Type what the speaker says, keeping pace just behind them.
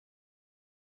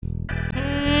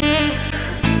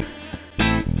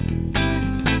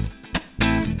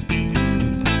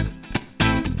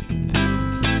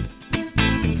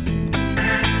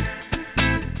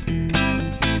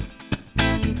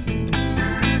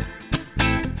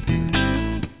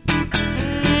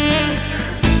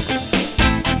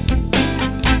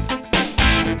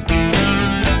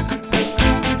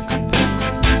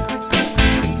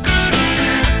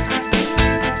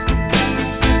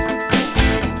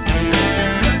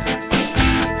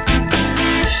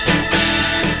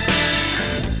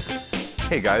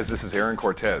Hey guys, this is Aaron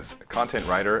Cortez, content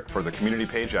writer for the community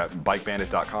page at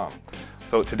bikebandit.com.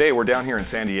 So today we're down here in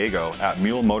San Diego at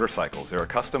Mule Motorcycles. They're a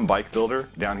custom bike builder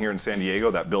down here in San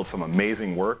Diego that builds some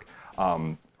amazing work.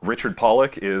 Richard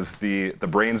Pollock is the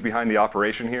brains behind the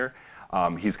operation here.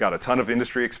 He's got a ton of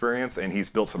industry experience and he's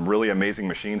built some really amazing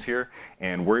machines here.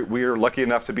 And we're lucky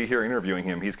enough to be here interviewing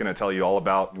him. He's going to tell you all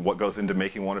about what goes into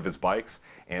making one of his bikes.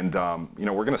 And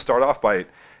we're going to start off by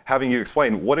having you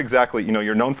explain what exactly,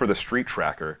 you're known for the street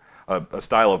tracker, a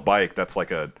style of bike that's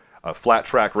like a flat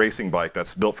track racing bike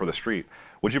that's built for the street.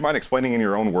 Would you mind explaining in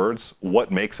your own words what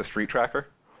makes a street tracker?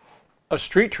 A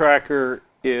street tracker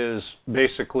is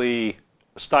basically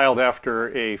styled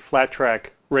after a flat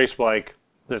track race bike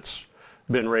that's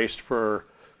been raced for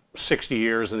 60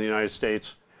 years in the United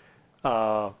States.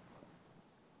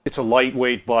 It's a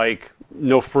lightweight bike,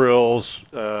 no frills,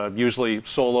 usually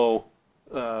solo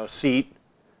seat,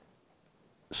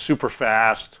 super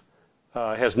fast,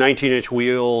 has 19-inch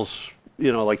wheels,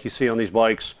 like you see on these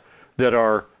bikes that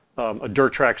are a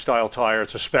dirt track style tire.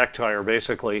 It's a spec tire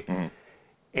basically. Mm-hmm.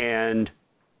 And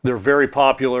they're very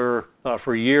popular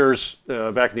for years.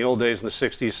 Back in the old days in the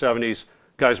 60s, 70s,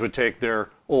 guys would take their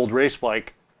old race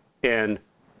bike and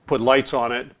put lights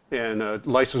on it and a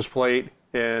license plate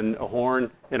and a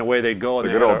horn, and away they'd go. And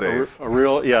the good old days.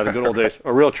 The good old days.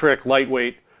 A real trick,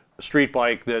 lightweight street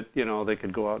bike that they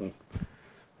could go out and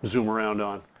zoom around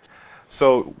on.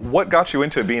 So what got you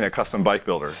into being a custom bike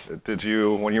builder? Did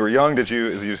you, when you were young, as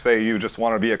you say, you just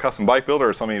wanted to be a custom bike builder,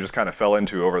 or something you just kind of fell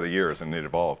into over the years and it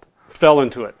evolved? Fell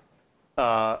into it.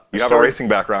 You have a racing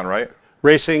background, right?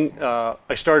 Racing.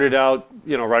 I started out,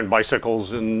 riding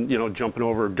bicycles and, jumping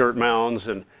over dirt mounds,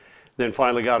 and then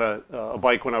finally got a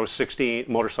bike when I was 16,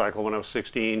 motorcycle when I was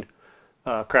 16.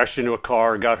 Crashed into a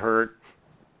car, got hurt.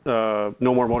 No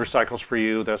more motorcycles for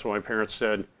you. That's what my parents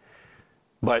said.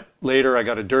 But later I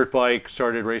got a dirt bike,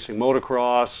 started racing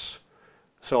motocross.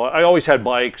 So I always had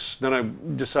bikes. Then I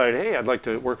decided, hey, I'd like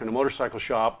to work in a motorcycle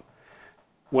shop.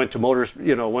 Went to work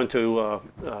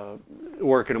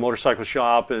in a motorcycle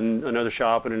shop and another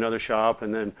shop and another shop,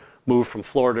 and then moved from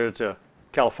Florida to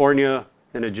California,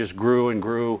 and it just grew and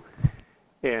grew.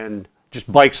 And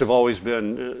just bikes have always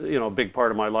been, a big part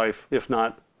of my life, if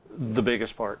not the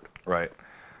biggest part. Right.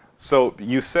 So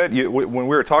you said, when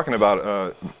we were talking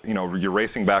about, your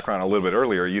racing background a little bit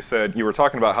earlier, you said you were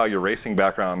talking about how your racing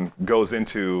background goes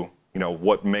into,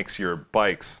 what makes your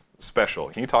bikes special.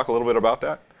 Can you talk a little bit about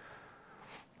that?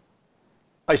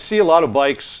 I see a lot of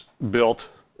bikes built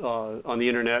on the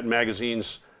internet and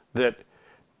magazines that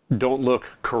don't look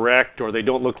correct, or they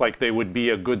don't look like they would be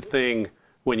a good thing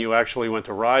when you actually went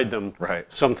to ride them. Right.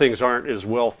 Some things aren't as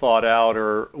well thought out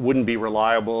or wouldn't be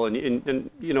reliable,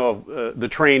 and the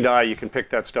trained eye, you can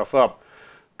pick that stuff up.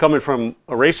 Coming from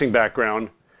a racing background,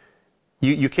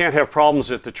 you can't have problems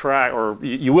at the track, or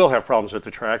you will have problems at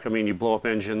the track. I mean, you blow up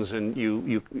engines and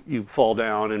you fall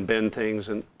down and bend things,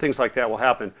 and things like that will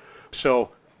happen. So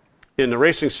in the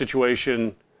racing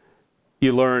situation,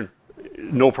 you learn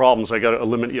no problems. I got to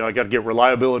eliminate, I got to get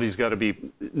reliability's got to be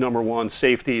number one.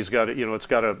 Safety's got to, it's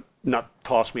got to not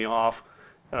toss me off.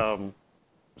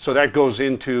 So that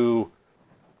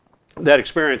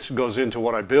experience goes into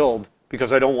what I build,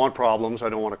 because I don't want problems. I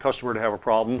don't want a customer to have a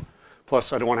problem.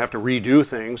 Plus, I don't want to have to redo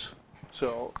things.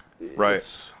 So. Right.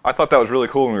 I thought that was really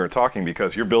cool when we were talking,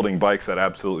 because you're building bikes that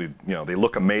absolutely, they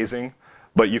look amazing,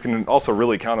 but you can also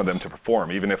really count on them to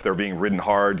perform, even if they're being ridden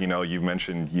hard. You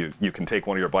mentioned you can take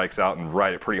one of your bikes out and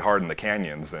ride it pretty hard in the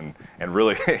canyons, and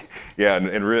really,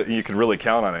 you can really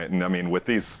count on it. And I mean, with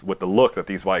the look that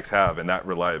these bikes have and that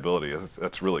reliability,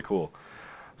 that's really cool.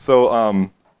 So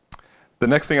the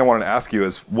next thing I wanted to ask you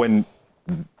is, when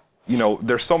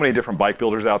there's so many different bike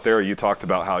builders out there. You talked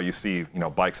about how you see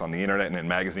bikes on the internet and in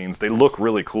magazines. They look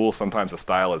really cool. Sometimes the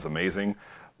style is amazing,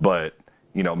 but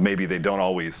maybe they don't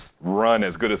always run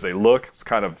as good as they look. It's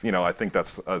kind of, I think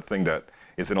that's a thing that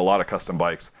is in a lot of custom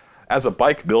bikes. As a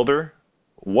bike builder,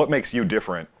 what makes you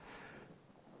different?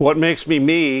 What makes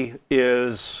me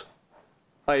is,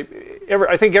 I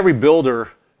think every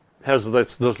builder has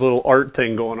this little art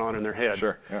thing going on in their head.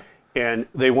 Sure, yeah. And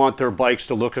they want their bikes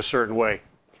to look a certain way.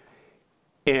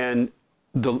 And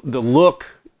the look,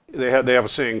 they have a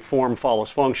saying, form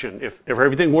follows function. If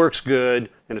everything works good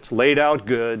and it's laid out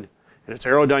good, and it's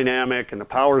aerodynamic, and the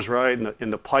power's right,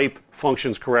 and the pipe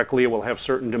functions correctly, it will have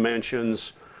certain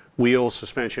dimensions, wheels,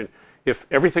 suspension. If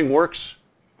everything works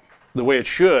the way it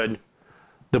should,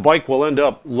 the bike will end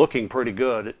up looking pretty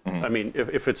good. Mm-hmm. I mean,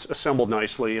 if it's assembled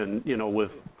nicely and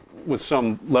with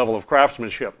some level of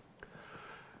craftsmanship.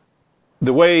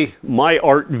 The way my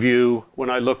art view, when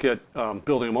I look at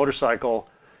building a motorcycle,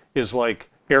 is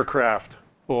like aircraft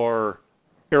or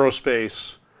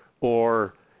aerospace,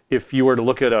 or if you were to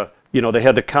look at a, they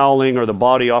had the cowling or the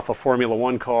body off a Formula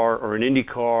One car or an Indy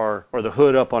car or the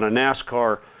hood up on a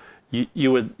NASCAR,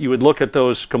 you would look at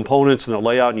those components and the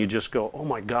layout and you just go, oh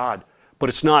my God. But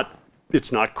it's not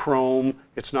chrome,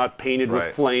 it's not painted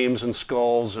with flames and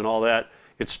skulls and all that.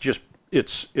 It's just,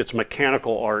 it's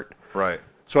mechanical art. Right.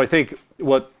 So I think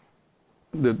what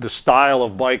the style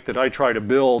of bike that I try to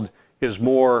build is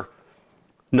more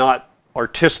not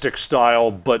artistic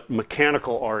style, but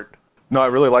mechanical art. No, I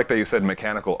really like that you said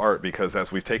mechanical art, because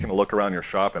as we've taken a look around your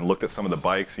shop and looked at some of the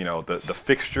bikes, the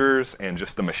fixtures and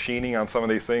just the machining on some of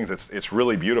these things, it's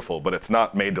really beautiful, but it's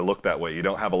not made to look that way. You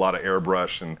don't have a lot of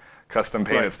airbrush and custom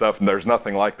painted stuff, and there's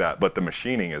nothing like that. But the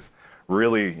machining is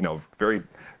really, very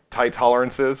tight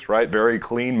tolerances, right? Very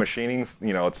clean machinings.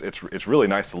 It's really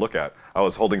nice to look at. I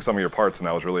was holding some of your parts and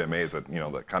I was really amazed at,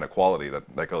 the kind of quality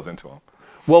that goes into them.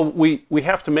 Well, we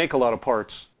have to make a lot of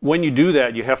parts. When you do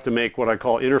that, you have to make what I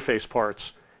call interface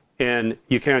parts. And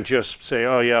you can't just say,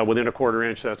 oh yeah, within a 1/4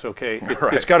 inch, that's okay.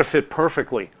 It's got to fit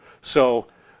perfectly. So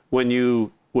when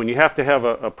you have to have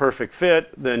a perfect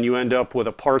fit, then you end up with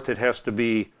a part that has to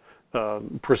be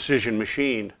precision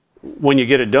machined. When you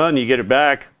get it done, you get it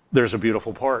back, there's a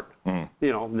beautiful part.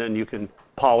 Then you can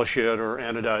polish it or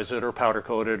anodize it or powder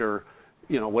coat it, or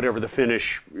whatever the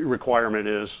finish requirement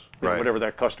is, whatever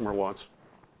that customer wants.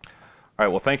 All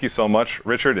right, well, thank you so much,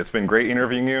 Richard. It's been great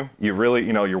interviewing you. You really,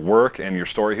 your work and your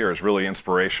story here is really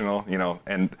inspirational,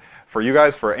 and for you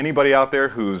guys, for anybody out there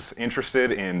who's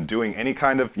interested in doing any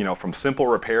kind of, from simple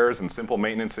repairs and simple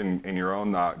maintenance in your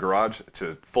own garage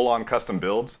to full-on custom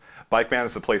builds, Bike Man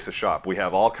is the place to shop. We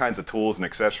have all kinds of tools and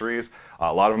accessories,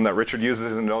 a lot of them that Richard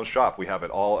uses in his own shop. We have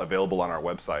it all available on our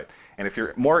website. And if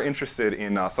you're more interested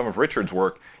in some of Richard's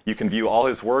work, you can view all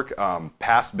his work,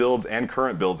 past builds and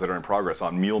current builds that are in progress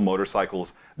on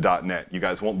mulemotorcycles.net. You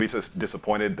guys won't be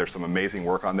disappointed. There's some amazing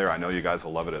work on there. I know you guys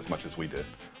will love it as much as we did.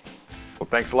 Well,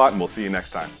 thanks a lot, and we'll see you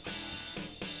next time.